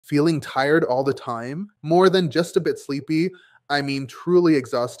Feeling tired all the time? More than just a bit sleepy? I mean, truly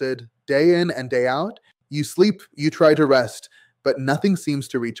exhausted, day in and day out? You sleep, you try to rest, but nothing seems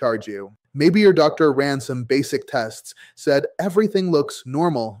to recharge you. Maybe your doctor ran some basic tests, said everything looks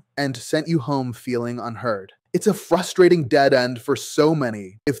normal, and sent you home feeling unheard. It's a frustrating dead end for so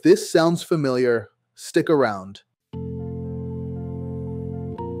many. If this sounds familiar, stick around.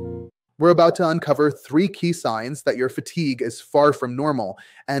 We're about to uncover 3 key signs that your fatigue is far from normal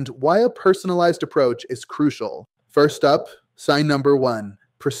and why a personalized approach is crucial. First up, sign number 1,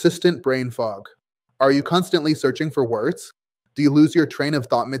 persistent brain fog. Are you constantly searching for words? Do you lose your train of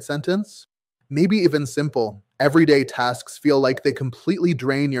thought mid-sentence? Maybe even simple, everyday tasks feel like they completely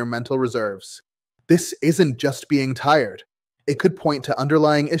drain your mental reserves. This isn't just being tired. It could point to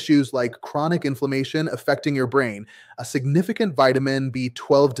underlying issues like chronic inflammation affecting your brain, a significant vitamin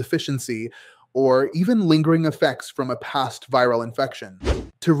B12 deficiency, or even lingering effects from a past viral infection.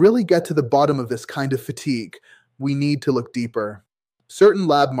 To really get to the bottom of this kind of fatigue, we need to look deeper. Certain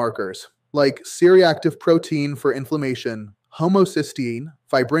lab markers, like C-reactive protein for inflammation, homocysteine,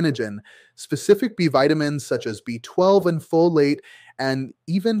 fibrinogen, specific B vitamins such as B12 and folate, and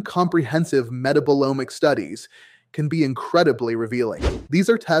even comprehensive metabolomic studies, can be incredibly revealing. These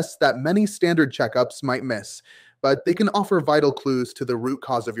are tests that many standard checkups might miss, but they can offer vital clues to the root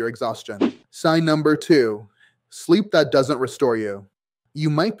cause of your exhaustion. Sign number 2, sleep that doesn't restore you. You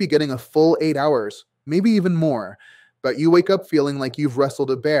might be getting a full 8 hours, maybe even more, but you wake up feeling like you've wrestled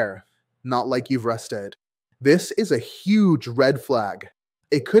a bear, not like you've rested. This is a huge red flag.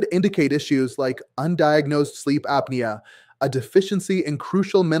 It could indicate issues like undiagnosed sleep apnea, a deficiency in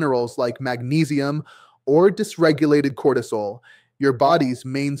crucial minerals like magnesium, or dysregulated cortisol, your body's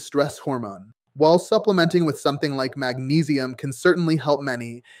main stress hormone. While supplementing with something like magnesium can certainly help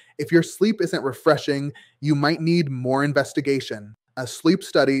many, if your sleep isn't refreshing, you might need more investigation. A sleep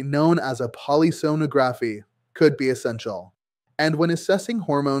study known as a polysomnography could be essential. And when assessing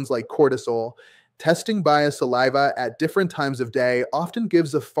hormones like cortisol, testing by a saliva at different times of day often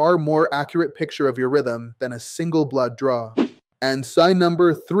gives a far more accurate picture of your rhythm than a single blood draw. And sign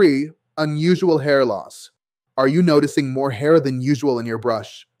number 3, unusual hair loss. Are you noticing more hair than usual in your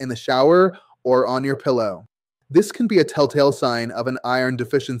brush, in the shower, or on your pillow? This can be a telltale sign of an iron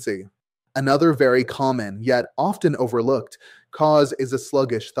deficiency. Another very common, yet often overlooked, cause is a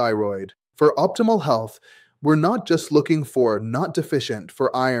sluggish thyroid. For optimal health, we're not just looking for not deficient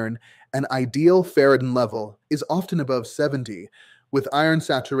for iron. An ideal ferritin level is often above 70, with iron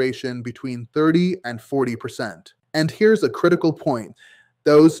saturation between 30 and 40%. And here's a critical point.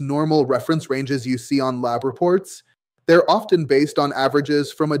 Those normal reference ranges you see on lab reports, they're often based on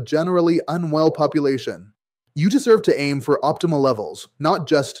averages from a generally unwell population. You deserve to aim for optimal levels, not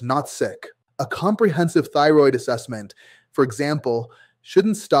just not sick. A comprehensive thyroid assessment, for example,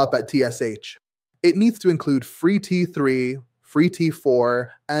 shouldn't stop at TSH. It needs to include free T3, free T4,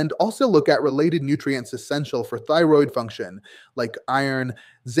 and also look at related nutrients essential for thyroid function, like iron,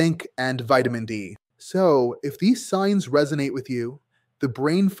 zinc, and vitamin D. So, if these signs resonate with you, the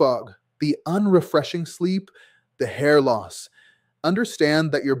brain fog, the unrefreshing sleep, the hair loss,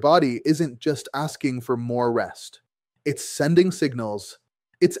 understand that your body isn't just asking for more rest. It's sending signals.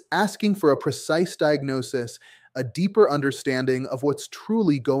 It's asking for a precise diagnosis, a deeper understanding of what's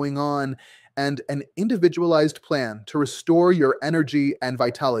truly going on, and an individualized plan to restore your energy and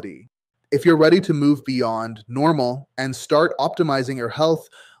vitality. If you're ready to move beyond normal and start optimizing your health,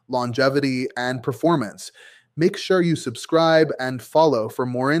 longevity, and performance, make sure you subscribe and follow for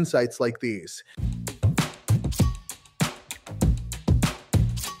more insights like these.